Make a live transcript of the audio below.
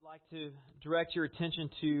to direct your attention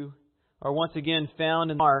to are once again found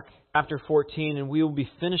in Mark chapter 14, and we will be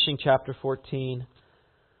finishing chapter 14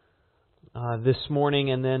 this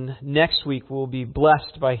morning, and then next week we'll be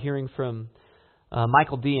blessed by hearing from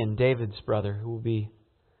Michael Dean, David's brother, who will be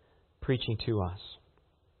preaching to us.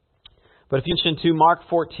 But if you listen to Mark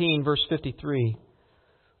 14, verse 53,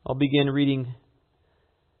 I'll begin reading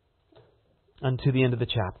unto the end of the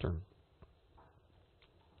chapter.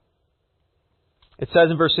 It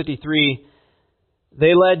says in verse 53,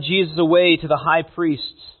 "They led Jesus away to the high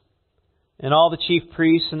priests, and all the chief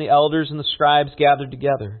priests and the elders and the scribes gathered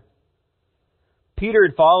together. Peter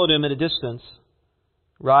had followed him at a distance,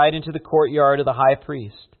 right into the courtyard of the high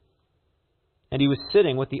priest. And he was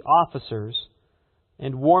sitting with the officers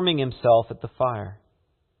and warming himself at the fire.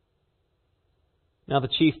 Now the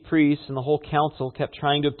chief priests and the whole council kept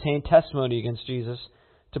trying to obtain testimony against Jesus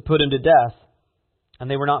to put him to death,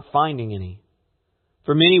 and they were not finding any.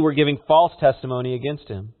 For many were giving false testimony against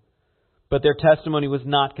him, but their testimony was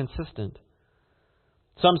not consistent.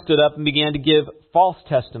 Some stood up and began to give false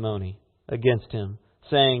testimony against him,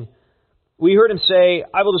 saying, 'We heard him say,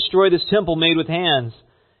 I will destroy this temple made with hands,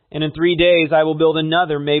 and in 3 days I will build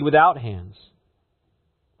another made without hands.'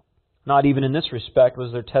 Not even in this respect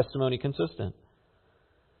was their testimony consistent.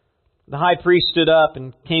 The high priest stood up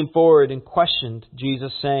and came forward and questioned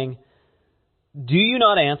Jesus, saying, 'Do you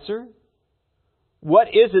not answer? What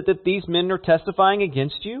is it that these men are testifying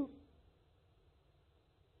against you?'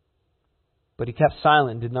 But he kept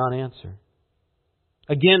silent and did not answer.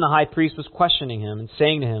 Again, the high priest was questioning him and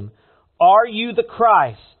saying to him, 'Are you the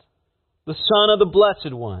Christ, the Son of the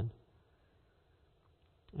Blessed One?'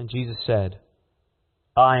 And Jesus said,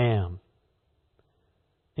 'I am.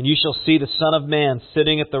 And you shall see the Son of Man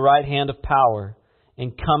sitting at the right hand of power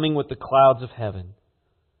and coming with the clouds of heaven.'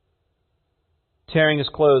 Tearing his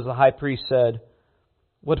clothes, the high priest said,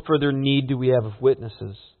 'What further need do we have of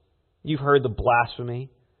witnesses? You've heard the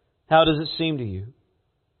blasphemy. How does it seem to you?'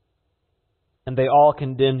 And they all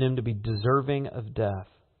condemned him to be deserving of death.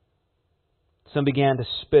 Some began to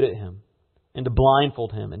spit at him, and to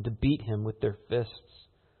blindfold him, and to beat him with their fists,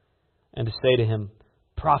 and to say to him,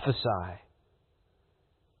 'Prophesy.'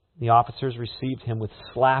 The officers received him with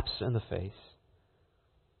slaps in the face.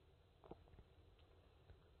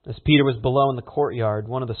 As Peter was below in the courtyard,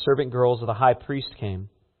 one of the servant girls of the high priest came,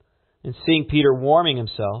 and seeing Peter warming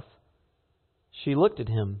himself, she looked at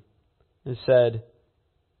him and said,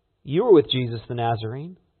 'You were with Jesus the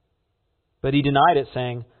Nazarene.' But he denied it,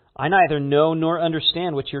 saying, 'I neither know nor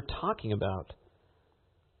understand what you're talking about.'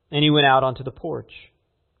 And he went out onto the porch.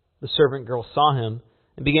 The servant girl saw him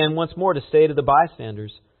and began once more to say to the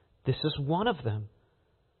bystanders, 'This is one of them.'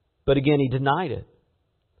 But again he denied it.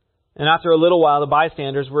 And after a little while, the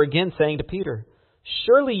bystanders were again saying to Peter,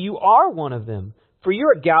 'Surely you are one of them, for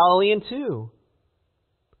you're a Galilean too.'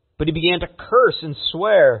 But he began to curse and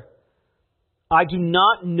swear, 'I do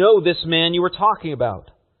not know this man you are talking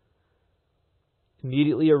about.'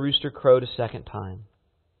 Immediately a rooster crowed a second time.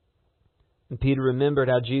 And Peter remembered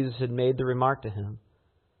how Jesus had made the remark to him,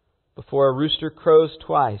 'Before a rooster crows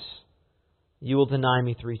twice, you will deny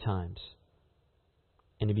me 3 times.'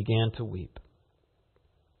 And he began to weep.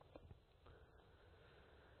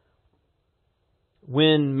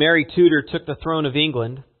 When Mary Tudor took the throne of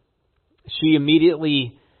England, she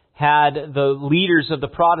immediately had the leaders of the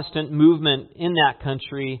Protestant movement in that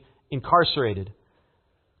country incarcerated.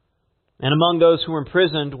 And among those who were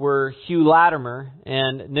imprisoned were Hugh Latimer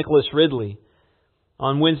and Nicholas Ridley.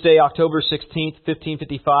 On Wednesday, October 16th,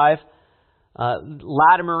 1555,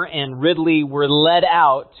 Latimer and Ridley were led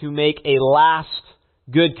out to make a last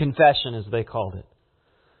good confession, as they called it.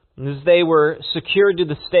 And as they were secured to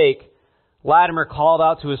the stake, Latimer called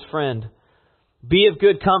out to his friend, 'Be of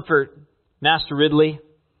good comfort, Master Ridley,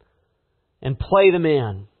 and play the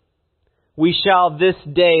man. We shall this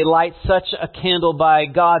day light such a candle by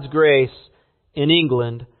God's grace in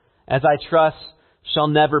England as I trust shall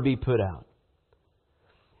never be put out.'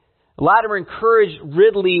 Latimer encouraged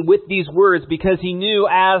Ridley with these words because he knew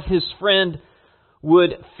as his friend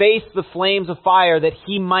would face the flames of fire that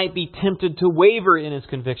he might be tempted to waver in his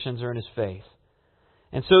convictions or in his faith.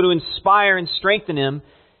 And so to inspire and strengthen him,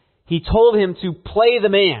 he told him to play the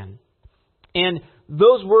man. And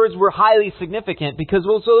those words were highly significant because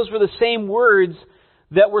those were the same words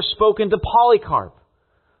that were spoken to Polycarp,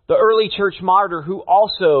 the early church martyr who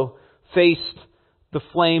also faced the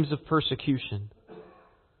flames of persecution.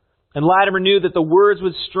 And Latimer knew that the words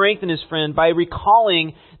would strengthen his friend by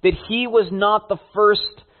recalling that he was not the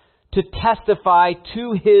first to testify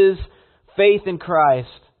to his faith in Christ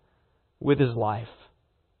with his life.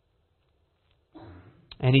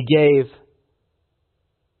 And he gave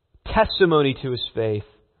testimony to his faith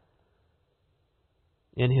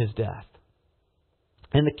in his death.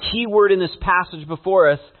 And the key word in this passage before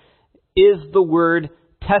us is the word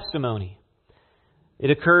testimony.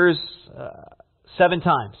 It occurs 7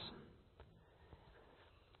 times.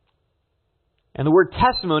 And the word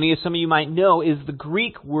testimony, as some of you might know, is the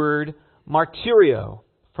Greek word martyrio,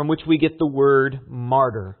 from which we get the word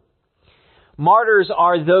martyr. Martyrs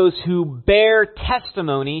are those who bear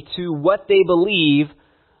testimony to what they believe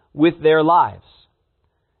with their lives.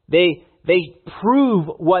 They prove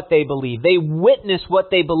what they believe. They witness what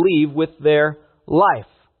they believe with their life.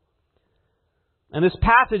 And this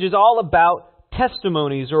passage is all about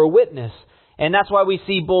testimonies or a witness. And that's why we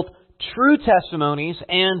see both true testimonies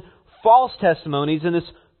and false testimonies in this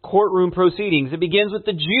courtroom proceedings. It begins with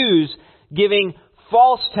the Jews giving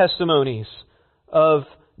false testimonies of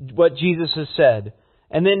what Jesus has said.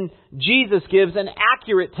 And then Jesus gives an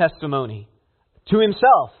accurate testimony to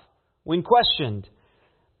himself when questioned.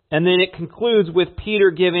 And then it concludes with Peter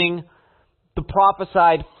giving the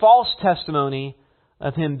prophesied false testimony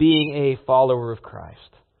of him being a follower of Christ.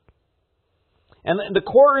 And the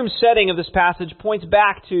courtroom setting of this passage points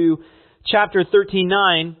back to chapter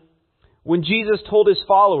 13:9, when Jesus told his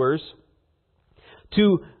followers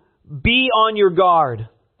to be on your guard,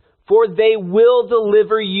 for they will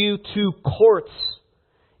deliver you to courts,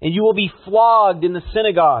 and you will be flogged in the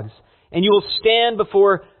synagogues, and you will stand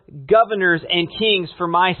before governors and kings for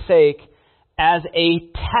my sake as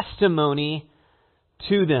a testimony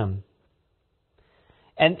to them.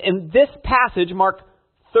 And this passage, Mark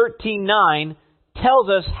 13:9, tells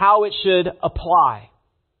us how it should apply.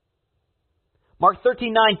 Mark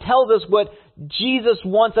 13:9 tells us what Jesus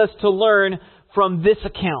wants us to learn from this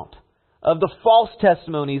account of the false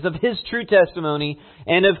testimonies, of his true testimony,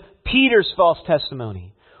 and of Peter's false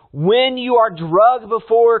testimony. When you are drugged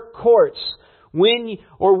before courts, when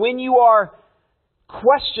you are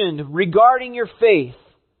questioned regarding your faith,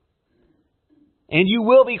 and you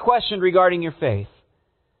will be questioned regarding your faith,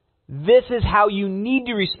 this is how you need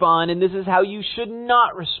to respond, and this is how you should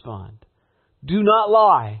not respond. Do not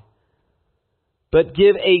lie, but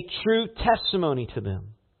give a true testimony to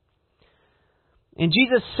them. And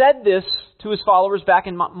Jesus said this to his followers back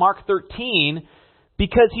in Mark 13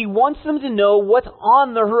 because he wants them to know what's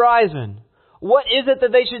on the horizon. What is it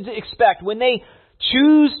that they should expect when they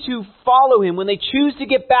choose to follow him, when they choose to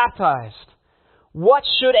get baptized? What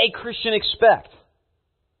should a Christian expect?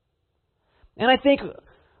 And I think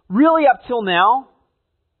really up till now,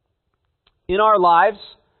 in our lives,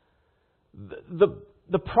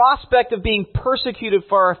 the prospect of being persecuted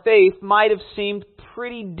for our faith might have seemed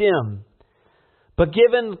pretty dim. But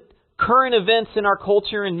given current events in our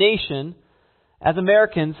culture and nation, as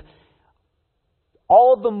Americans,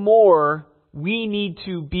 all the more we need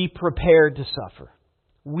to be prepared to suffer.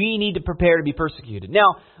 We need to prepare to be persecuted.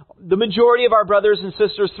 Now, the majority of our brothers and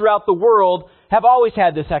sisters throughout the world have always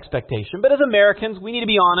had this expectation. But as Americans, we need to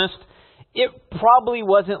be honest, it probably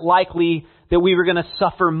wasn't likely that we were going to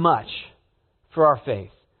suffer much for our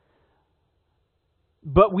faith.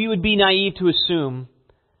 But we would be naive to assume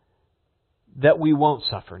that we won't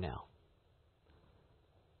suffer now.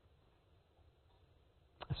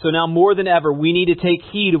 So now more than ever, we need to take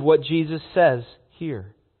heed of what Jesus says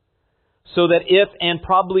here. So that if and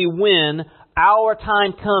probably when our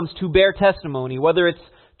time comes to bear testimony, whether it's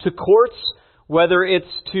to courts, whether it's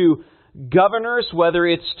to governors, whether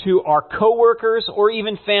it's to our coworkers or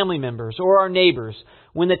even family members or our neighbors,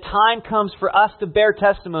 when the time comes for us to bear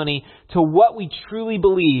testimony to what we truly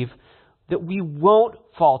believe, that we won't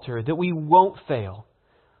falter, that we won't fail.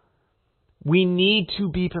 We need to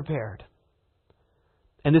be prepared.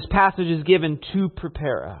 And this passage is given to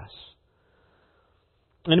prepare us.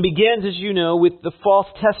 And it begins, as you know, with the false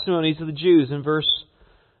testimonies of the Jews in verse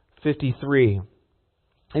 53.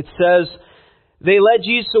 It says, they led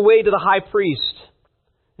Jesus away to the high priest,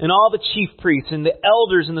 and all the chief priests and the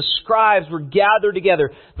elders and the scribes were gathered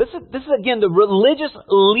together. This is again the religious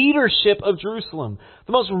leadership of Jerusalem,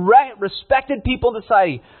 the most respected people in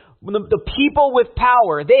society, the people with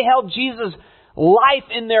power. They held Jesus' life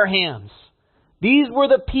in their hands. These were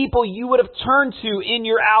the people you would have turned to in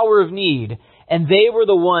your hour of need. And they were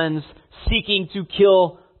the ones seeking to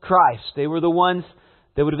kill Christ. They were the ones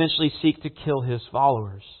that would eventually seek to kill his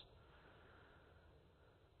followers.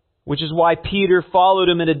 Which is why Peter followed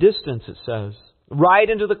him at a distance, it says, right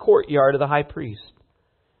into the courtyard of the high priest.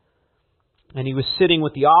 And he was sitting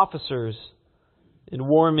with the officers and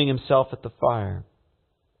warming himself at the fire.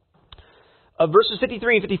 Verses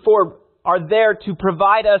 53 and 54 are there to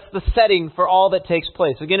provide us the setting for all that takes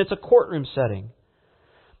place. Again, it's a courtroom setting.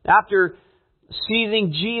 After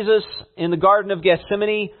seizing Jesus in the Garden of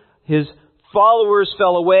Gethsemane, his followers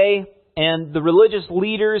fell away, and the religious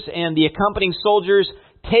leaders and the accompanying soldiers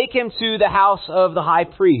take him to the house of the high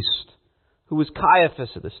priest, who was Caiaphas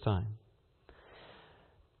at this time.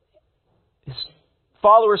 His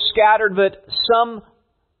followers scattered, but some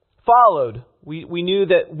followed. We knew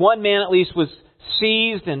that one man at least was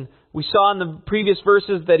seized, and we saw in the previous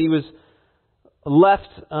verses that he was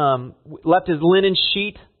left his linen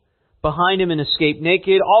sheet behind him and escaped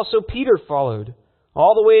naked. Also Peter followed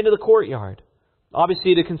all the way into the courtyard,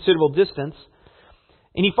 obviously at a considerable distance.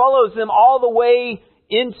 And he follows them all the way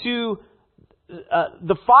into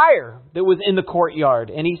the fire that was in the courtyard.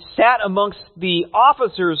 And he sat amongst the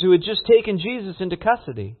officers who had just taken Jesus into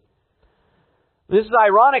custody. This is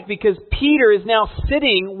ironic because Peter is now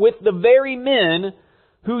sitting with the very men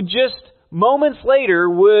who just moments later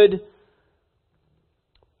would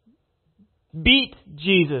beat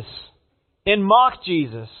Jesus and mock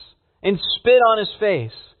Jesus and spit on His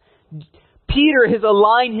face. Peter has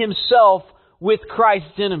aligned himself with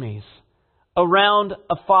Christ's enemies around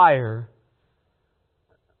a fire.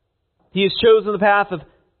 He has chosen the path of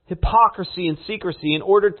hypocrisy and secrecy in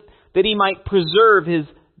order that he might preserve his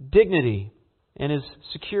dignity and his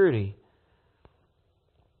security.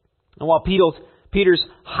 And while Peter's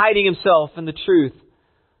hiding himself in the truth,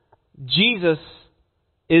 Jesus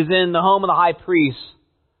is in the home of the high priest,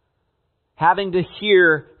 having to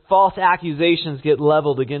hear false accusations get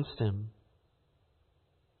leveled against him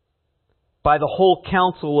by the whole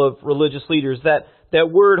council of religious leaders.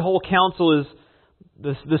 That word whole council is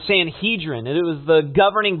the Sanhedrin, and it was the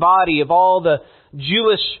governing body of all the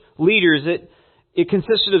Jewish leaders. It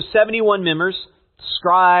consisted of 71 members,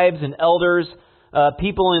 scribes and elders,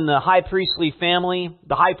 people in the high priestly family,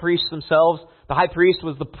 the high priests themselves. The high priest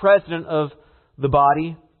was the president of the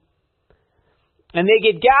body. And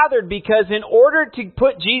they get gathered because in order to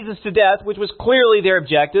put Jesus to death, which was clearly their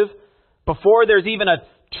objective, before there's even a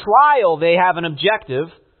trial, they have an objective,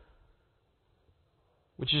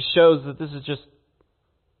 which just shows that this is just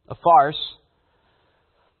a farce.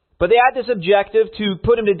 But they had this objective to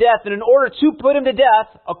put Him to death. And in order to put Him to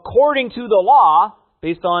death, according to the law,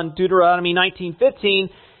 based on Deuteronomy 19:15,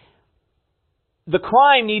 the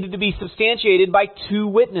crime needed to be substantiated by 2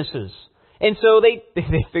 witnesses. And so they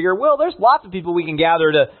figure, well, there's lots of people we can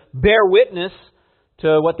gather to bear witness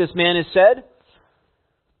to what this man has said.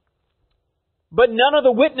 But none of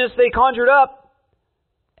the witness they conjured up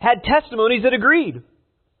had testimonies that agreed.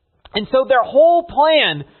 And so their whole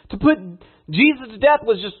plan to put Jesus to death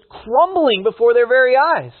was just crumbling before their very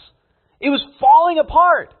eyes. It was falling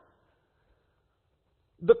apart.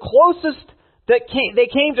 The closest that they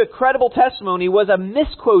came to credible testimony was a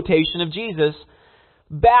misquotation of Jesus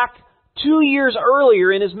back 2 years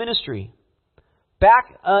earlier in His ministry. Back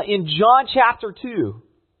in John chapter 2.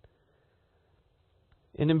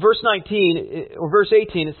 And in verse 19, or verse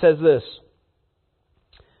 18, it says this.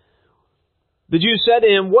 The Jews said to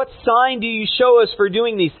Him, "What sign do you show us for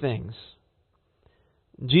doing these things?"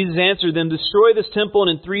 Jesus answered them, "Destroy this temple,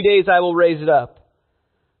 and in 3 days I will raise it up."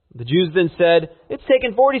 The Jews then said, "It's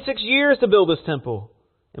taken 46 years to build this temple,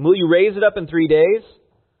 and will you raise it up in 3 days?"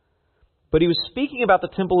 But He was speaking about the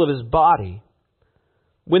temple of His body.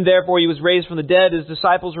 When therefore He was raised from the dead, His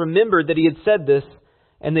disciples remembered that He had said this,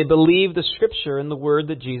 and they believed the Scripture and the word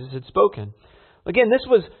that Jesus had spoken. Again, this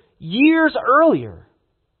was years earlier.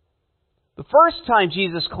 The first time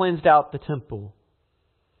Jesus cleansed out the temple.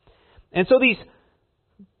 And so these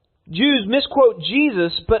Jews misquote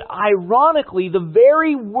Jesus, but ironically, the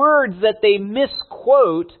very words that they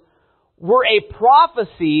misquote were a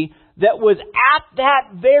prophecy that was at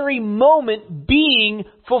that very moment being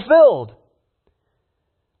fulfilled.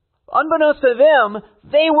 Unbeknownst to them,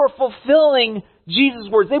 they were fulfilling Jesus'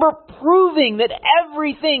 words. They were proving that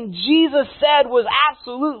everything Jesus said was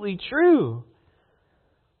absolutely true.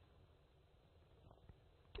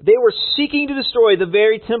 They were seeking to destroy the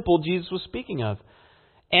very temple Jesus was speaking of.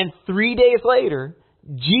 And 3 days later,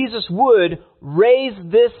 Jesus would raise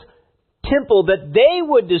this temple that they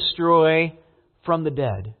would destroy from the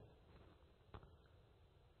dead.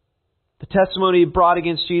 The testimony brought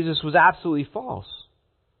against Jesus was absolutely false.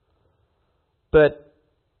 But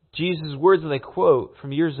Jesus' words that they quote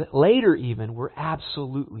from years later even were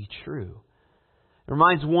absolutely true. It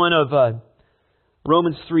reminds one of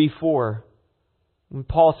Romans 3:4. When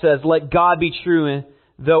Paul says, "Let God be true,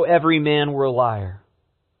 though every man were a liar.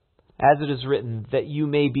 As it is written, that you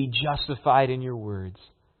may be justified in your words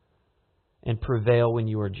and prevail when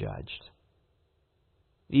you are judged."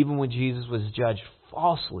 Even when Jesus was judged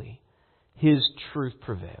falsely, His truth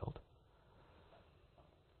prevailed.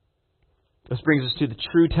 This brings us to the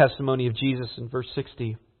true testimony of Jesus in verse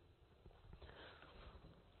 60.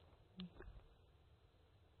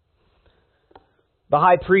 The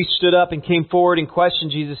high priest stood up and came forward and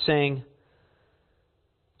questioned Jesus, saying,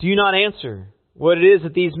 "Do you not answer what it is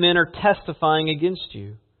that these men are testifying against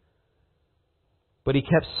you?" But he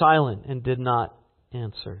kept silent and did not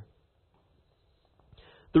answer.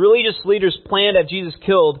 The religious leaders' plan to have Jesus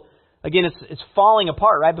killed, again, it's falling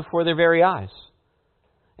apart right before their very eyes.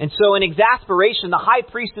 And so in exasperation, the high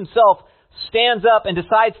priest himself stands up and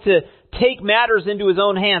decides to take matters into his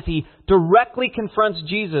own hands. He directly confronts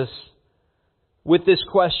Jesus with this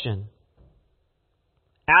question,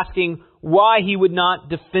 asking why he would not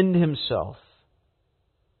defend himself.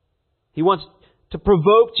 He wants to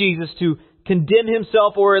provoke Jesus to condemn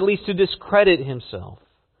himself or at least to discredit himself.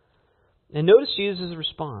 And notice Jesus'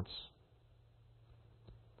 response.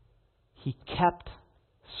 He kept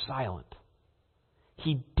silent.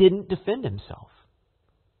 He didn't defend himself.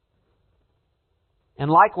 And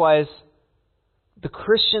likewise, the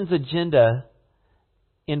Christian's agenda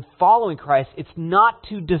in following Christ, it's not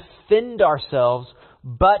to defend ourselves,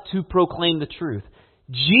 but to proclaim the truth.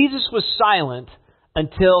 Jesus was silent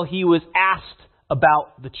until he was asked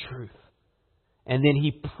about the truth. And then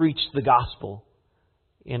he preached the gospel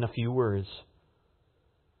in a few words.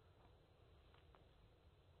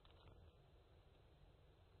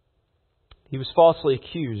 He was falsely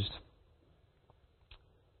accused,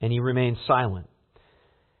 and he remained silent.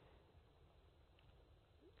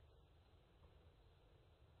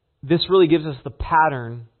 This really gives us the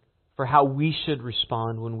pattern for how we should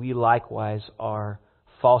respond when we likewise are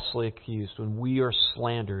falsely accused, when we are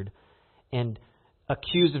slandered and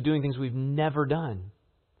accused of doing things we've never done.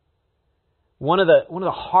 One of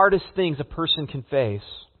the hardest things a person can face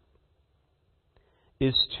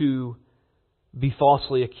is to be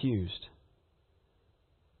falsely accused.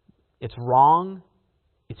 It's wrong.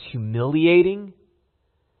 It's humiliating.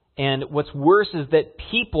 And what's worse is that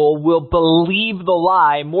people will believe the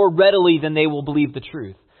lie more readily than they will believe the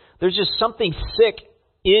truth. There's just something sick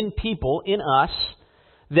in people, in us,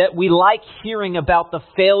 that we like hearing about the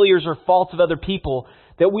failures or faults of other people,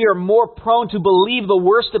 that we are more prone to believe the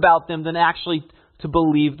worst about them than actually to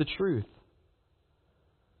believe the truth.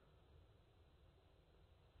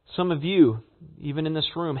 Some of you, even in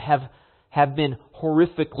this room, have been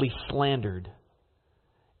horrifically slandered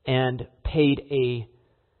and paid a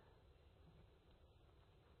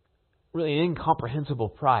really an incomprehensible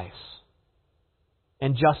price,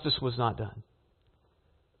 and justice was not done.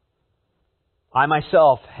 I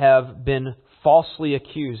myself have been falsely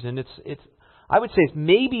accused, and I would say it's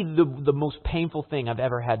maybe the most painful thing I've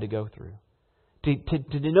ever had to go through.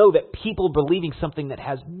 To know that people believing something that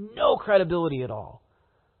has no credibility at all.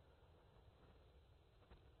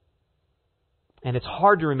 And it's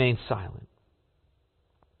hard to remain silent.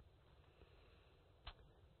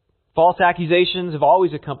 False accusations have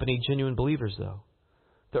always accompanied genuine believers, though.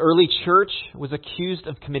 The early church was accused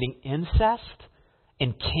of committing incest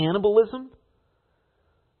and cannibalism.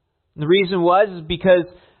 And the reason was because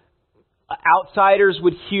outsiders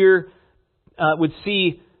would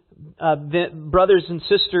see the brothers and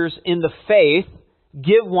sisters in the faith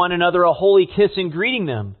give one another a holy kiss in greeting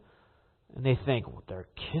them. And they think, well, their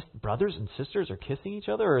brothers and sisters are kissing each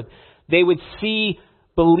other? Or they would see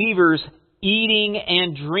believers eating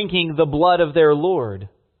and drinking the blood of their Lord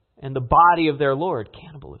and the body of their Lord.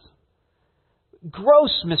 Cannibalism.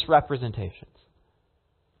 Gross misrepresentations.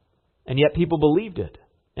 And yet people believed it.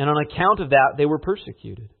 And on account of that, they were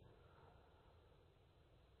persecuted.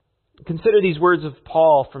 Consider these words of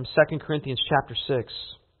Paul from 2 Corinthians chapter 6.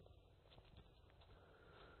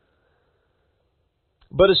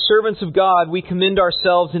 But as servants of God, we commend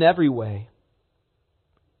ourselves in every way.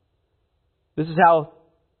 This is how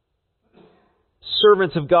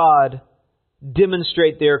servants of God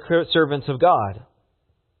demonstrate their servants of God.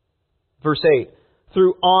 Verse 8,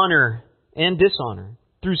 through honor and dishonor,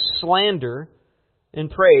 through slander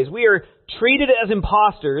and praise. We are treated as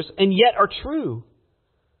impostors and yet are true.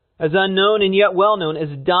 As unknown and yet well known. As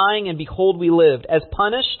dying and behold we lived. As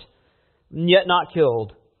punished and yet not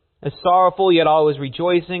killed. As sorrowful yet always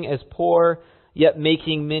rejoicing. As poor yet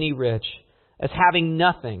making many rich. As having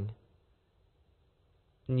nothing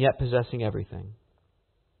and yet possessing everything.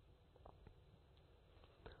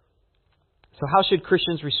 So how should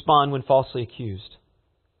Christians respond when falsely accused?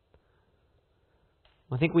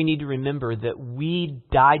 I think we need to remember that we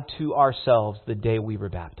died to ourselves the day we were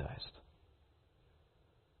baptized.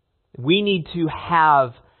 We need to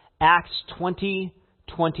have Acts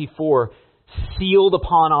 20:24 sealed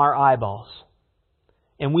upon our eyeballs.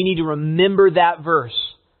 And we need to remember that verse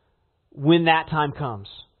when that time comes.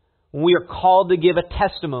 When we are called to give a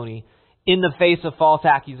testimony in the face of false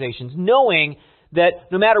accusations, knowing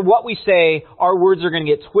That no matter what we say, our words are going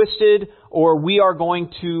to get twisted or we are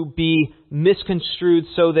going to be misconstrued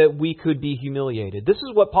so that we could be humiliated. This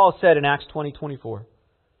is what Paul said in Acts 20:24.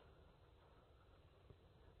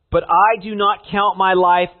 But I do not count my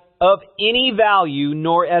life of any value,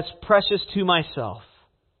 nor as precious to myself,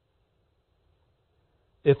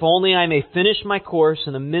 if only I may finish my course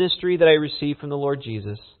in the ministry that I received from the Lord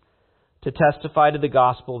Jesus, to testify to the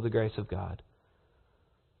gospel of the grace of God.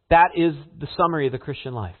 That is the summary of the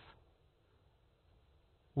Christian life.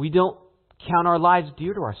 We don't count our lives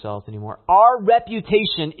dear to ourselves anymore. Our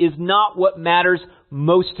reputation is not what matters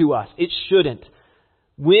most to us. It shouldn't.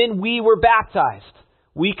 When we were baptized,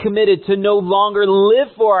 we committed to no longer live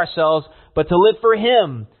for ourselves, but to live for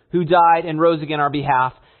Him who died and rose again on our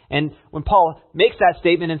behalf. And when Paul makes that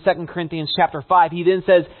statement in 2 Corinthians chapter 5, he then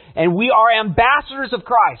says, and we are ambassadors of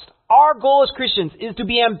Christ. Our goal as Christians is to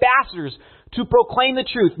be ambassadors, to proclaim the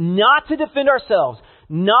truth, not to defend ourselves,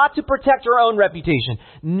 not to protect our own reputation,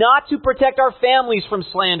 not to protect our families from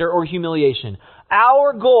slander or humiliation.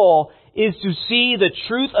 Our goal is to see the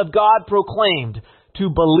truth of God proclaimed to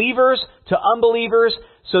believers, to unbelievers,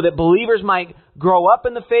 so that believers might grow up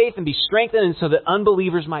in the faith and be strengthened, and so that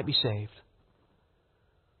unbelievers might be saved.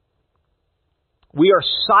 We are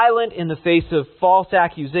silent in the face of false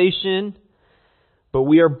accusation, but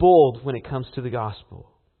we are bold when it comes to the gospel.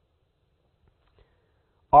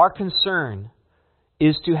 Our concern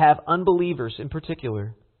is to have unbelievers in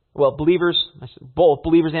particular, well, believers, both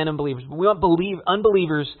believers and unbelievers, but we want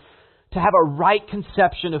unbelievers to have a right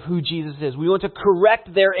conception of who Jesus is. We want to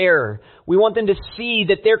correct their error. We want them to see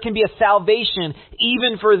that there can be a salvation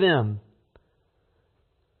even for them.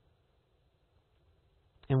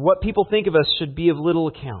 And what people think of us should be of little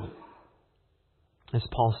account, as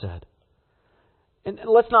Paul said. And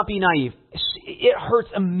let's not be naive. It hurts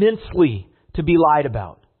immensely to be lied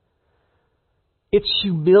about. It's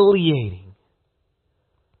humiliating.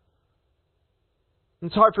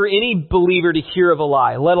 It's hard for any believer to hear of a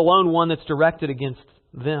lie, let alone one that's directed against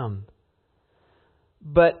them.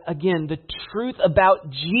 But again, the truth about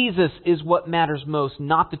Jesus is what matters most,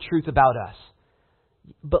 not the truth about us.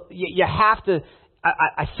 But you have to,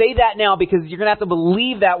 I say that now because you're going to have to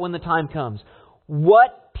believe that when the time comes.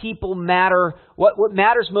 What matters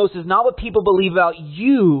most is not what people believe about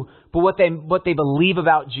you, but what they believe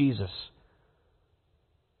about Jesus.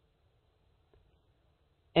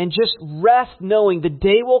 And just rest knowing the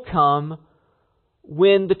day will come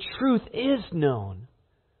when the truth is known.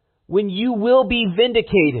 When you will be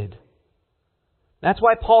vindicated. That's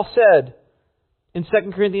why Paul said in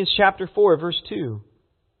 2 Corinthians chapter 4, verse 2.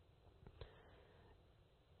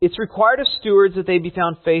 It's required of stewards that they be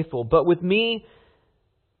found faithful. But with me,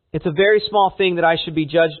 it's a very small thing that I should be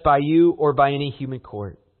judged by you or by any human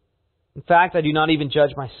court. In fact, I do not even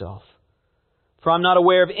judge myself. For I'm not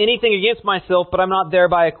aware of anything against myself, but I'm not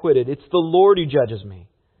thereby acquitted. It's the Lord who judges me.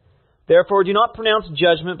 Therefore, do not pronounce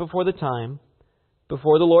judgment before the time,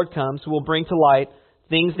 before the Lord comes, who will bring to light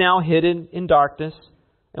things now hidden in darkness,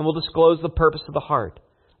 and will disclose the purpose of the heart.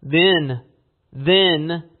 Then,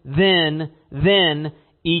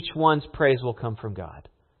 each one's praise will come from God.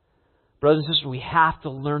 Brothers and sisters, we have to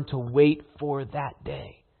learn to wait for that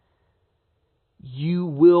day. You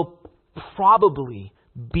will probably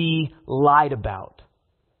be lied about.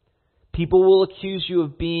 People will accuse you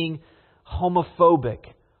of being homophobic,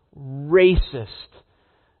 racist,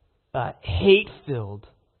 hate-filled.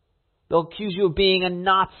 They'll accuse you of being a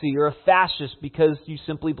Nazi or a fascist because you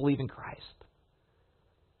simply believe in Christ.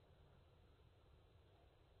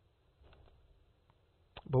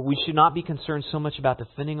 But we should not be concerned so much about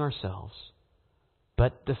defending ourselves,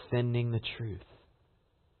 but defending the truth.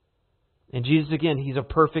 And Jesus, again, He's a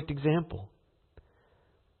perfect example.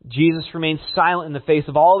 Jesus remained silent in the face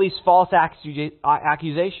of all these false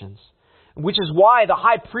accusations, which is why the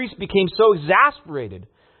high priest became so exasperated.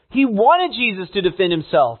 He wanted Jesus to defend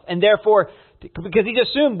Himself, and therefore, because he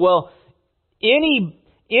assumed, well, if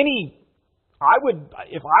I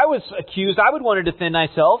was accused, I would want to defend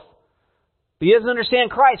myself. But he doesn't understand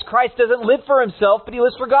Christ. Christ doesn't live for Himself, but He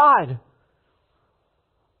lives for God.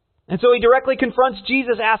 And so He directly confronts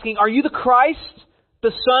Jesus asking, are you the Christ,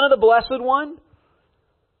 the Son of the Blessed One?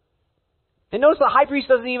 And notice the high priest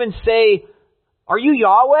doesn't even say, are you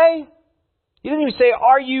Yahweh? He doesn't even say,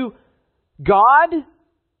 are you God?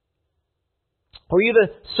 Are you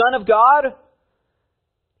the Son of God?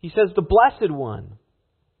 He says, the Blessed One.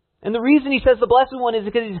 And the reason he says the Blessed One is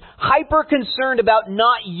because he's hyper concerned about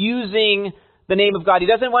not using the name of God. He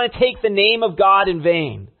doesn't want to take the name of God in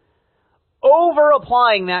vain. Over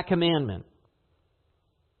applying that commandment.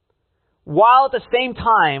 While at the same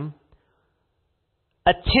time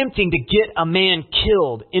attempting to get a man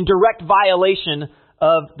killed in direct violation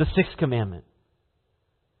of the sixth commandment.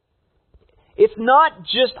 It's not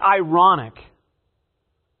just ironic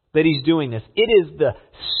that he's doing this. It is the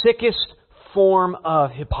sickest form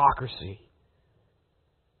of hypocrisy.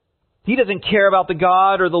 He doesn't care about the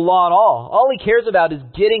God or the law at all. All he cares about is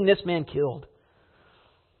getting this man killed.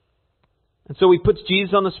 And so he puts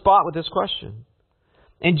Jesus on the spot with this question.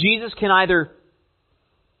 And Jesus can either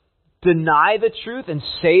deny the truth and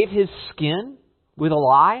save his skin with a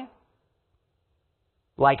lie,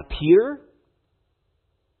 like Peter,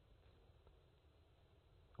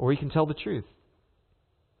 or he can tell the truth.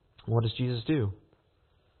 What does Jesus do?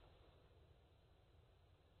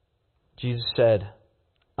 Jesus said,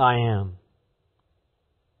 I am.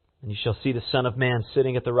 And you shall see the Son of Man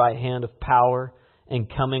sitting at the right hand of power and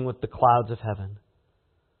coming with the clouds of heaven.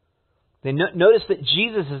 They notice that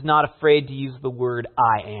Jesus is not afraid to use the word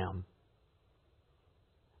I am.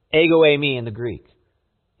 Ego eimi in the Greek.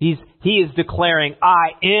 He is declaring, I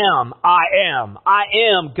am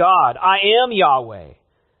God, I am Yahweh.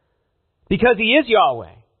 Because He is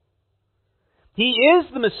Yahweh. He is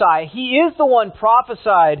the Messiah. He is the one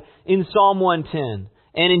prophesied in Psalm 110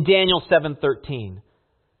 and in Daniel 7:13.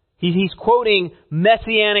 He's quoting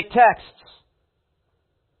messianic texts.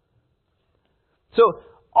 So,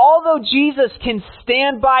 although Jesus can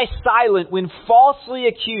stand by silent when falsely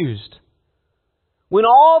accused, when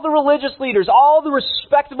all the religious leaders, all the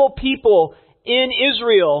respectable people in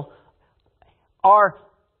Israel are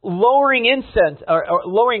lowering incense,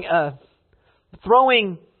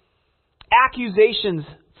 throwing accusations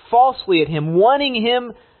falsely at Him, wanting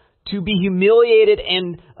Him to be humiliated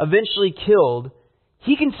and eventually killed,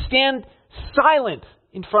 He can stand silent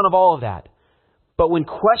in front of all of that. But when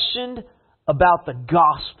questioned about the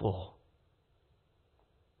gospel,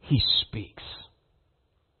 He speaks.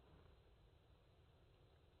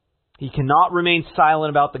 He cannot remain silent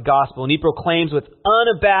about the gospel, and He proclaims with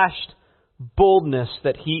unabashed boldness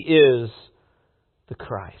that He is the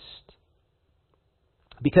Christ.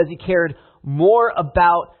 Because He cared more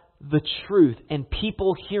about the truth and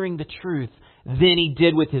people hearing the truth than He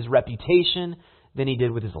did with His reputation, than He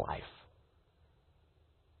did with His life.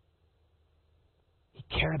 He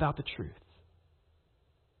cared about the truth.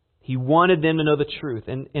 He wanted them to know the truth,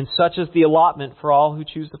 and such is the allotment for all who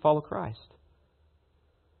choose to follow Christ.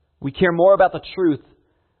 We care more about the truth,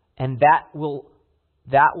 and that will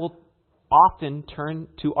often turn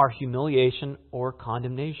to our humiliation or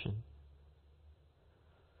condemnation.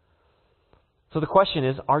 So the question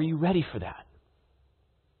is, are you ready for that?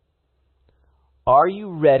 Are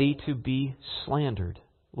you ready to be slandered,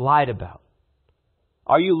 lied about?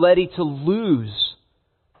 Are you ready to lose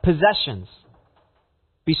possessions,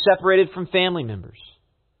 be separated from family members,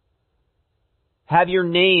 have your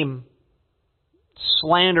name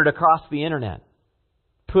slandered across the internet,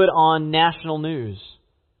 put on national news,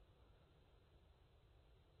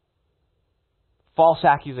 false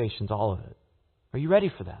accusations, all of it? Are you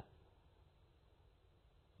ready for that?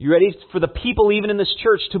 You ready for the people even in this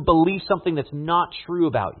church to believe something that's not true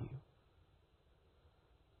about you?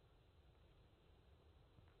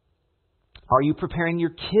 Are you preparing your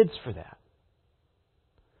kids for that?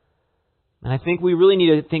 And I think we really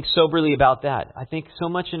need to think soberly about that. I think so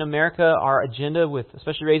much in America, our agenda with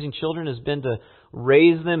especially raising children has been to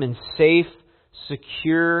raise them in safe,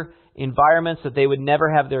 secure environments, that they would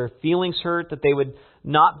never have their feelings hurt, that they would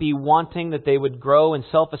not be wanting, that they would grow in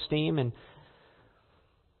self-esteem. And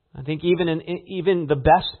I think even the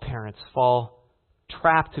best parents fall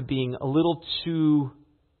trapped to being a little too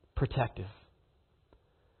protective.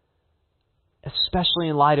 Especially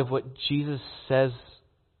in light of what Jesus says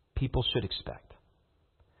people should expect.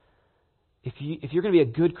 If you're going to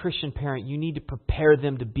be a good Christian parent, you need to prepare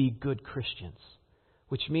them to be good Christians.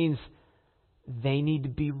 Which means they need to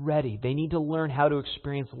be ready. They need to learn how to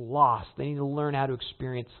experience loss. They need to learn how to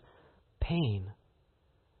experience pain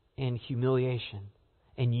and humiliation.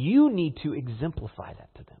 And you need to exemplify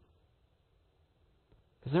that to them.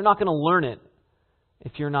 Because they're not going to learn it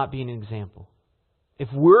if you're not being an example. If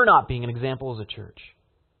we're not being an example as a church.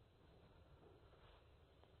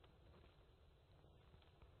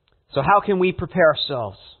 So how can we prepare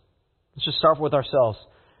ourselves? Let's just start with ourselves.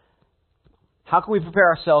 How can we prepare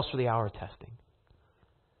ourselves for the hour of testing?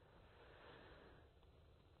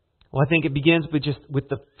 Well, I think it begins with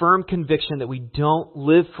the firm conviction that we don't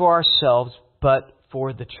live for ourselves, but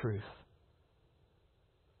for the truth.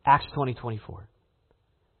 Acts 20:24.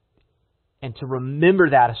 And to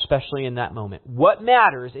remember that, especially in that moment. What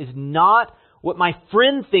matters is not what my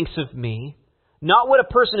friend thinks of me, not what a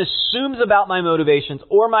person assumes about my motivations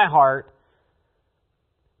or my heart,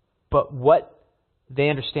 but what they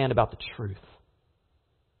understand about the truth.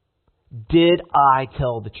 Did I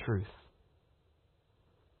tell the truth?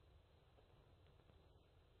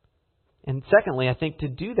 And secondly, I think to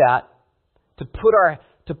do that, to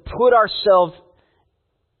put ourselves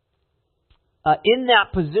in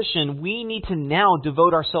that position, we need to now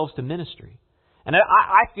devote ourselves to ministry. And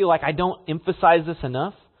I feel like I don't emphasize this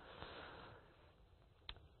enough.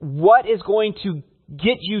 What is going to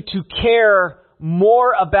get you to care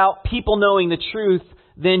more about people knowing the truth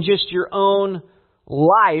than just your own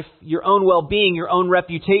life, your own well-being, your own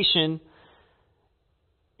reputation,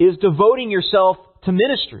 is devoting yourself to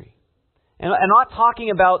ministry. And I'm not talking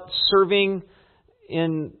about serving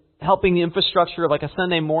in helping the infrastructure of like a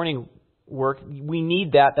Sunday morning work. We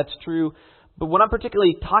need that. That's true. But what I'm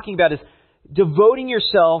particularly talking about is devoting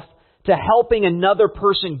yourself to helping another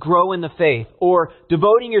person grow in the faith, or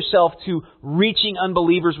devoting yourself to reaching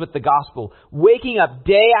unbelievers with the gospel. Waking up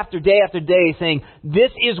day after day after day saying, this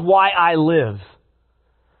is why I live.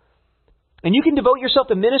 And you can devote yourself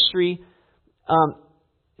to ministry,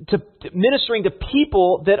 to ministering to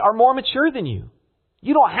people that are more mature than you.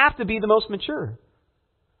 You don't have to be the most mature.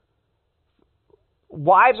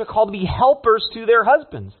 Wives are called to be helpers to their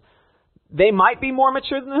husbands. They might be more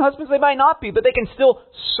mature than their husbands. They might not be, but they can still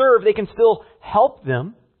serve. They can still help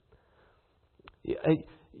them.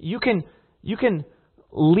 You can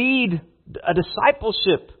lead a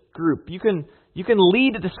discipleship group. You can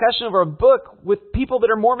lead a discussion over a book with people that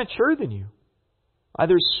are more mature than you,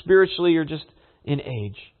 either spiritually or just in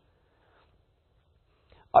age.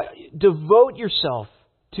 Devote yourself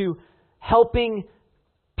to helping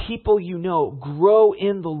people you know grow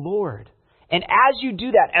in the Lord. And as you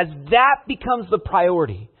do that, as that becomes the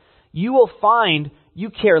priority, you will find you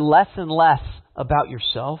care less and less about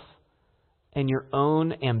yourself and your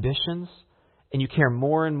own ambitions, and you care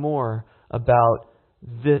more and more about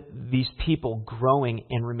these people growing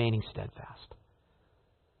and remaining steadfast.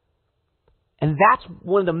 And that's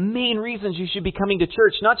one of the main reasons you should be coming to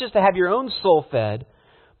church, not just to have your own soul fed,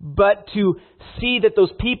 but to see that those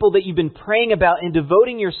people that you've been praying about and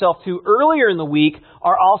devoting yourself to earlier in the week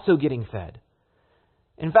are also getting fed.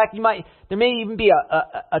 In fact, there may even be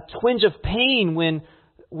a twinge of pain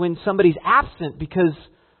when somebody's absent, because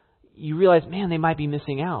you realize, man, they might be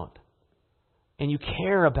missing out. And you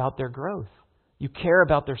care about their growth. You care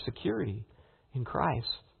about their security in Christ.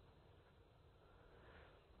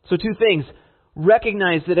 So 2 things.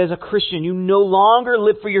 Recognize that as a Christian, you no longer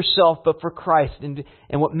live for yourself, but for Christ. And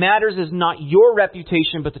what matters is not your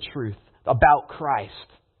reputation, but the truth about Christ.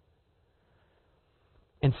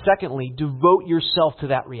 And secondly, devote yourself to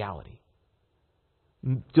that reality.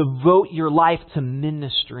 Devote your life to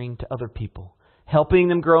ministering to other people, helping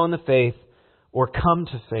them grow in the faith or come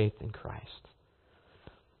to faith in Christ.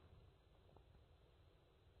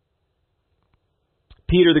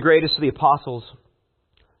 Peter, the greatest of the apostles,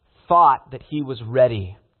 thought that he was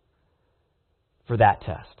ready for that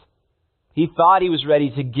test. He thought he was ready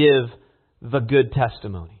to give the good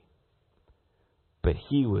testimony. But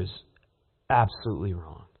he was absolutely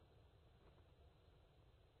wrong.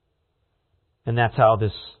 And that's how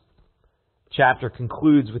this chapter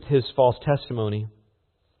concludes, with his false testimony.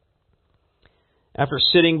 After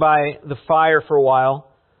sitting by the fire for a while,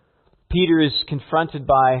 Peter is confronted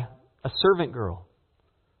by a servant girl.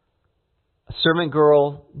 A servant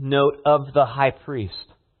girl, note, of the high priest.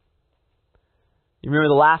 You remember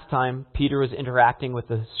the last time Peter was interacting with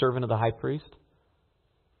the servant of the high priest?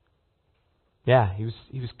 Yeah, he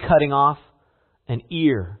was cutting off an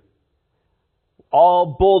ear.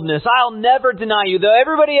 All boldness. I'll never deny you. Though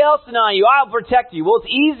everybody else deny you, I'll protect you. Well,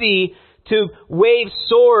 it's easy to wave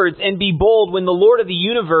swords and be bold when the Lord of the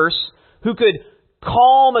universe, who could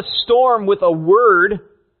calm a storm with a word,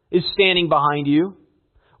 is standing behind you.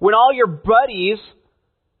 When all your buddies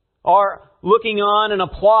are looking on and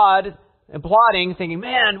applauding, thinking,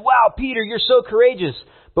 man, wow, Peter, you're so courageous.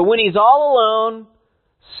 But when he's all alone,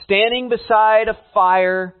 standing beside a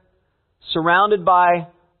fire, surrounded by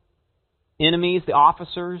enemies, the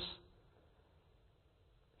officers,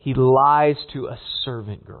 he lies to a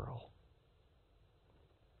servant girl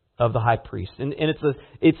of the high priest. And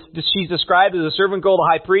she's described as a servant girl of the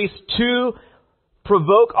high priest to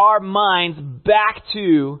provoke our minds back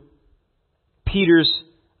to Peter's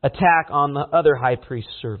attack on the other high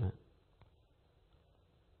priest's servant.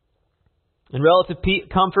 In relative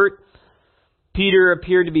comfort, Peter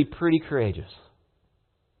appeared to be pretty courageous.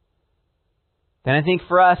 And I think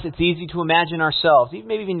for us, it's easy to imagine ourselves,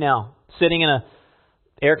 maybe even now, sitting in an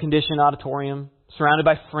air-conditioned auditorium, surrounded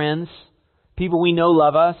by friends, people we know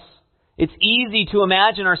love us. It's easy to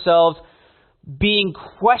imagine ourselves being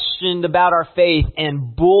questioned about our faith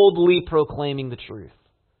and boldly proclaiming the truth.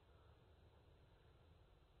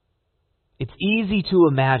 It's easy to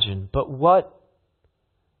imagine, but what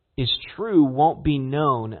is true won't be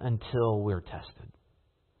known until we're tested.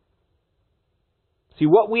 See,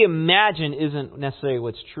 what we imagine isn't necessarily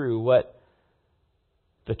what's true. What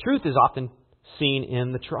the truth is often seen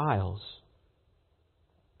in the trials.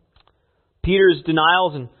 Peter's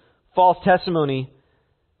denials and false testimony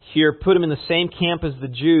here put him in the same camp as the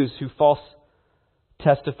Jews who false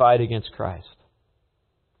testified against Christ.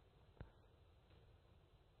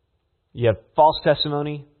 You have false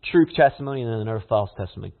testimony, truth testimony, and then another false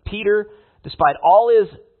testimony. Peter, despite all his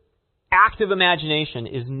active imagination,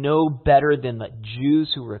 is no better than the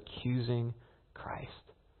Jews who were accusing Christ.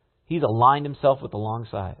 He's aligned himself with the wrong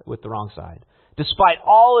side, despite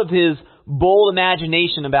all of his bold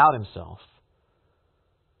imagination about himself.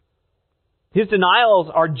 His denials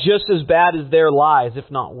are just as bad as their lies,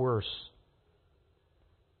 if not worse.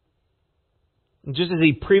 And just as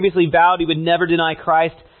he previously vowed he would never deny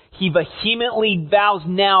Christ, he vehemently vows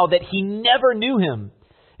now that he never knew Him.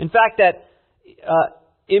 In fact, that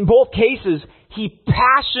in both cases, he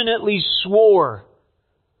passionately swore.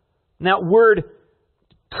 And that word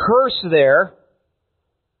curse there,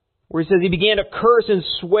 where he says he began to curse and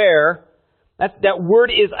swear, that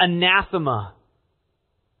word is anathema.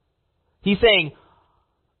 He's saying,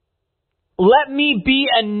 let me be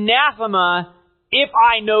anathema if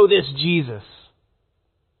I know this Jesus.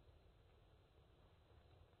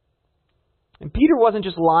 And Peter wasn't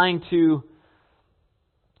just lying to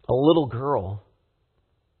a little girl.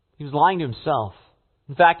 He was lying to himself.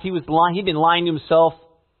 In fact, he'd been lying to himself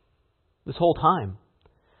this whole time,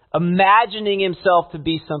 imagining himself to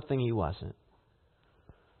be something he wasn't.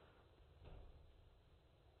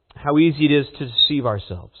 How easy it is to deceive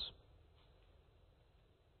ourselves.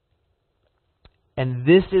 And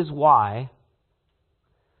this is why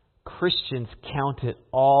Christians count it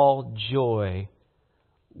all joy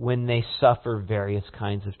when they suffer various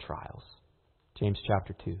kinds of trials. James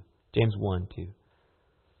chapter 2. James 1, 2.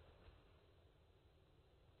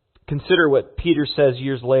 Consider what Peter says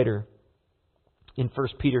years later in 1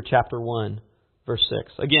 Peter chapter 1, verse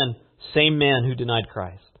 6. Again, same man who denied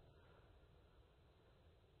Christ.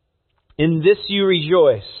 In this you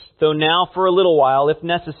rejoice, though now for a little while, if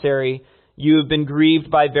necessary, you have been grieved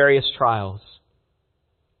by various trials.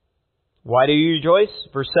 Why do you rejoice?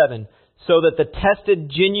 Verse 7. So that the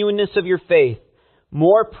tested genuineness of your faith,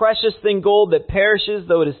 more precious than gold that perishes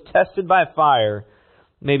though it is tested by fire,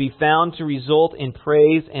 may be found to result in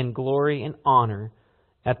praise and glory and honor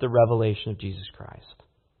at the revelation of Jesus Christ.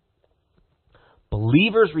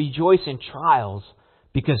 Believers rejoice in trials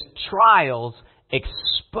because trials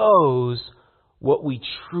expose what we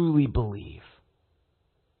truly believe.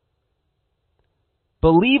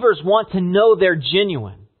 Believers want to know they're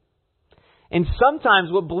genuine. And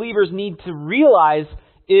sometimes what believers need to realize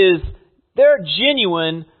is they're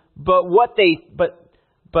genuine, but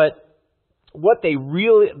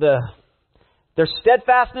their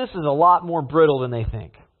steadfastness is a lot more brittle than they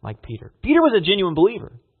think, like Peter. Peter was a genuine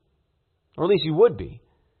believer, or at least he would be.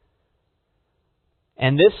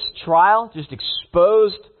 And this trial just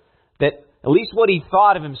exposed that at least what he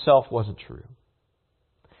thought of himself wasn't true.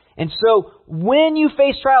 And so when you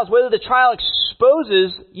face trials, whether the trial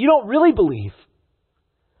exposes you don't really believe,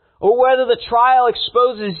 or whether the trial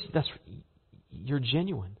exposes you're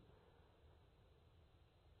genuine,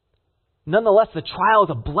 nonetheless, the trial is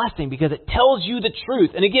a blessing because it tells you the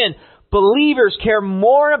truth. And again, believers care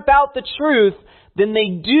more about the truth than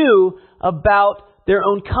they do about their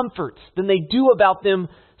own comforts, than they do about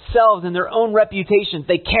themselves and their own reputations.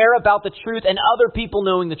 They care about the truth and other people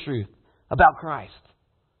knowing the truth about Christ.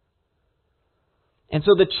 And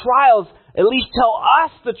so the trials at least tell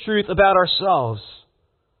us the truth about ourselves.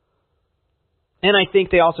 And I think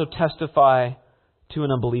they also testify to an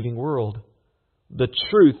unbelieving world the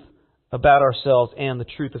truth about ourselves and the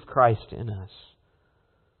truth of Christ in us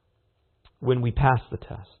when we pass the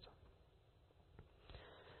test.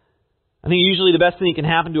 I think usually the best thing that can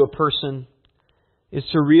happen to a person is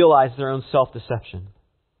to realize their own self-deception.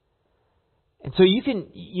 And so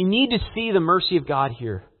you need to see the mercy of God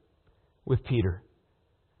here with Peter.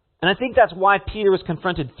 And I think that's why Peter was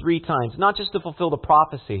confronted 3 times, not just to fulfill the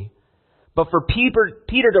prophecy, but for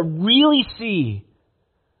Peter to really see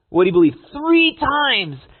what he believed. 3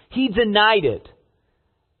 times he denied it.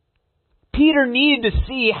 Peter needed to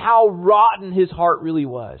see how rotten his heart really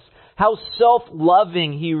was, how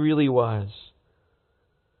self-loving he really was.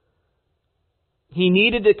 He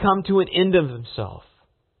needed to come to an end of himself.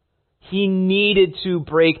 He needed to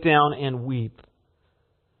break down and weep.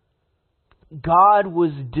 God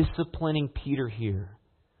was disciplining Peter here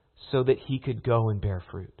so that he could go and bear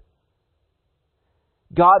fruit.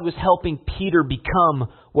 God was helping Peter become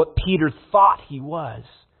what Peter thought he was.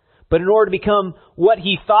 But in order to become what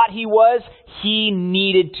he thought he was, he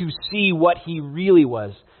needed to see what he really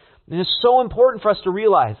was. And it's so important for us to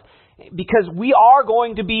realize, because we are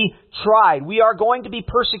going to be tried. We are going to be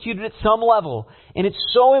persecuted at some level. And it's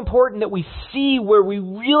so important that we see where we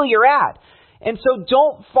really are at. And so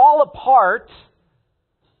don't fall apart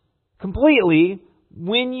completely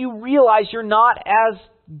when you realize you're not as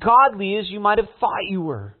godly as you might have thought you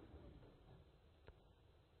were.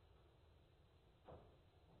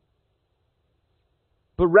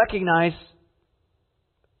 But recognize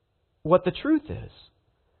what the truth is.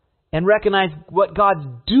 And recognize what God's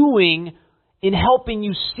doing in helping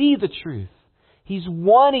you see the truth. He's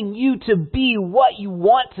wanting you to be what you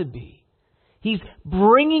want to be. He's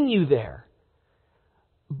bringing you there.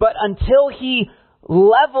 But until He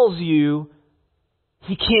levels you,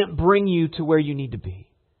 He can't bring you to where you need to be.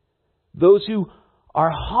 Those who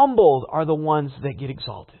are humbled are the ones that get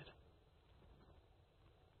exalted.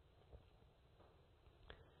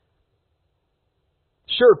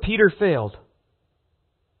 Sure, Peter failed.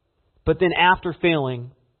 But then after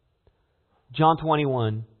failing, John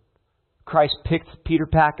 21, Christ picked Peter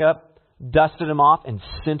back up, dusted him off, and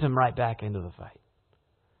sent him right back into the fight.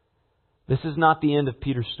 This is not the end of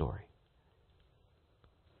Peter's story.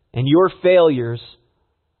 And your failures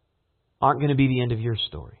aren't going to be the end of your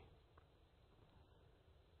story.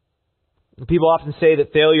 People often say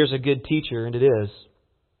that failure is a good teacher, and it is.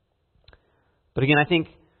 But again, I think,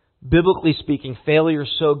 biblically speaking, failure is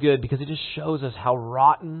so good because it just shows us how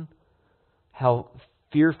rotten, how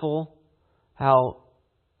fearful, how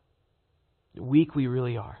weak we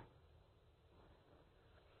really are.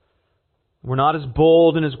 We're not as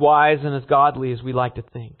bold and as wise and as godly as we like to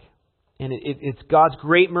think. And it's God's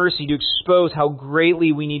great mercy to expose how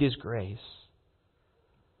greatly we need His grace.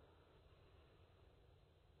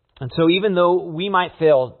 And so even though we might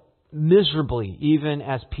fail miserably, even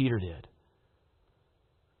as Peter did,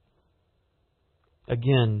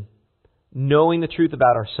 again, knowing the truth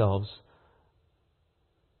about ourselves,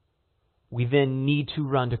 we then need to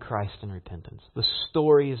run to Christ in repentance. The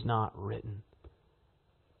story is not written.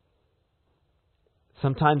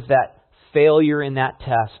 Sometimes that failure in that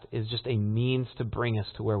test is just a means to bring us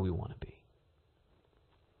to where we want to be.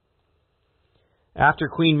 After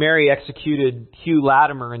Queen Mary executed Hugh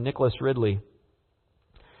Latimer and Nicholas Ridley,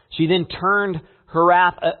 she then turned her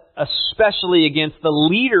wrath especially against the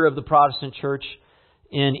leader of the Protestant church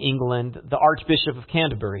in England, the Archbishop of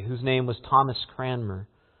Canterbury, whose name was Thomas Cranmer.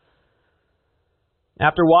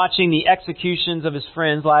 After watching the executions of his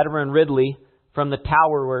friends, Latimer and Ridley, from the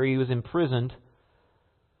tower where he was imprisoned,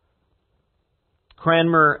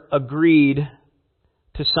 Cranmer agreed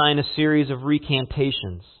to sign a series of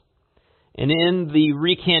recantations. And in the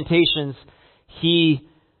recantations, he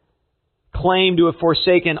claimed to have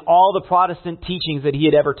forsaken all the Protestant teachings that he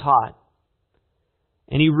had ever taught.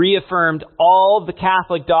 And he reaffirmed all the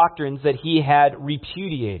Catholic doctrines that he had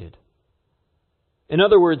repudiated. In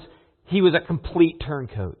other words, he was a complete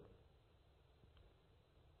turncoat.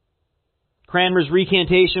 Cranmer's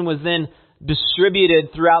recantation was then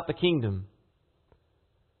distributed throughout the kingdom.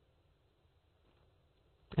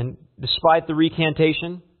 And despite the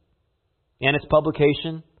recantation and its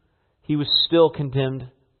publication, he was still condemned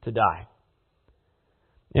to die.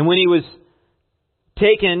 And when he was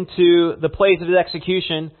taken to the place of his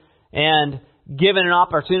execution and given an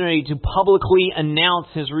opportunity to publicly announce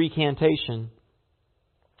his recantation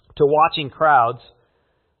to watching crowds,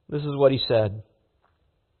 this is what he said.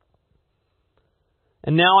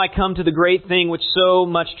 "And now I come to the great thing which so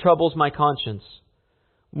much troubles my conscience,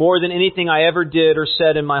 more than anything I ever did or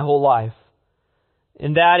said in my whole life.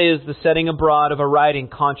 And that is the setting abroad of a writing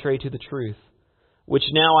contrary to the truth, which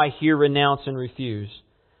now I hear renounce and refuse,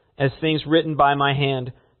 as things written by my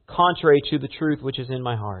hand, contrary to the truth which is in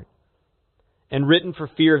my heart, and written for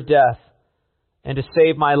fear of death, and to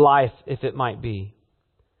save my life if it might be.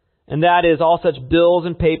 And that is all such bills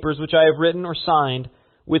and papers which I have written or signed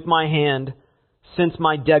with my hand since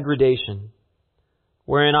my degradation,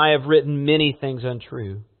 wherein I have written many things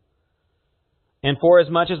untrue. And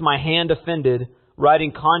forasmuch as my hand offended,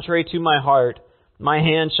 writing contrary to my heart, my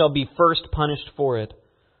hand shall be first punished for it.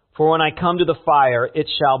 For when I come to the fire, it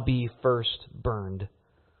shall be first burned."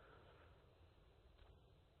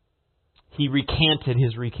 He recanted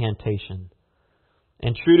his recantation.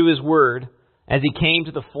 And true to his word, as he came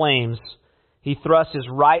to the flames, he thrust his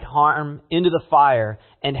right arm into the fire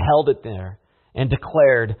and held it there and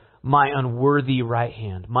declared, "My unworthy right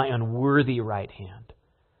hand, my unworthy right hand."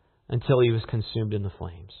 until he was consumed in the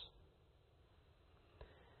flames.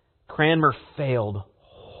 Cranmer failed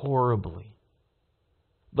horribly.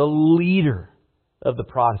 The leader of the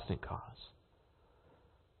Protestant cause.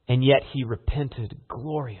 And yet he repented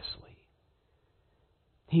gloriously.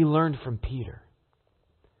 He learned from Peter.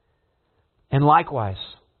 And likewise,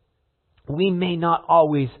 we may not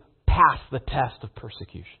always pass the test of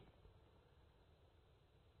persecution.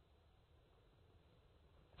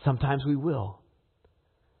 Sometimes we will.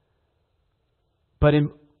 But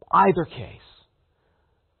in either case,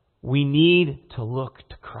 we need to look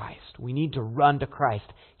to Christ. We need to run to Christ.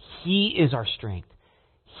 He is our strength.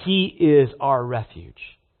 He is our refuge.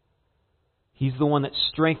 He's the one that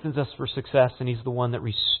strengthens us for success, and He's the one that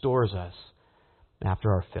restores us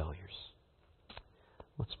after our failures.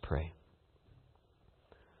 Let's pray.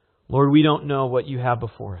 Lord, we don't know what You have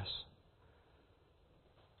before us.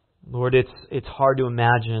 Lord, it's hard to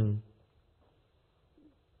imagine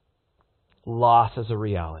loss as a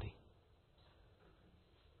reality.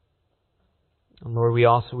 And Lord,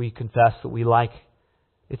 we confess that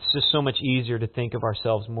it's just so much easier to think of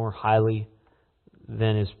ourselves more highly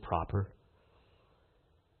than is proper.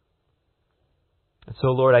 And so,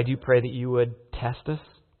 Lord, I do pray that You would test us,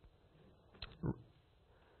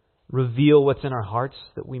 reveal what's in our hearts,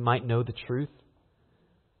 that we might know the truth,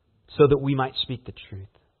 so that we might speak the truth.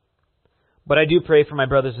 But I do pray for my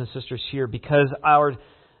brothers and sisters here, because our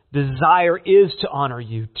desire is to honor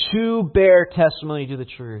You, to bear testimony to the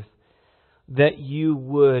truth, that You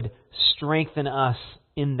would strengthen us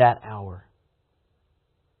in that hour.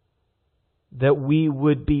 That we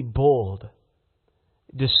would be bold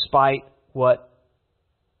despite what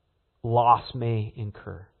loss may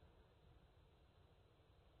incur.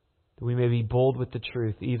 That we may be bold with the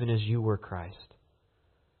truth, even as You were, Christ.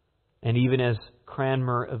 And even as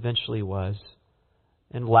Cranmer eventually was,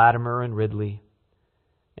 and Latimer and Ridley,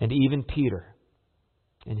 and even Peter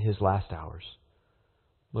in his last hours.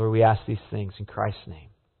 Lord, we ask these things in Christ's name.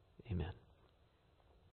 Amen.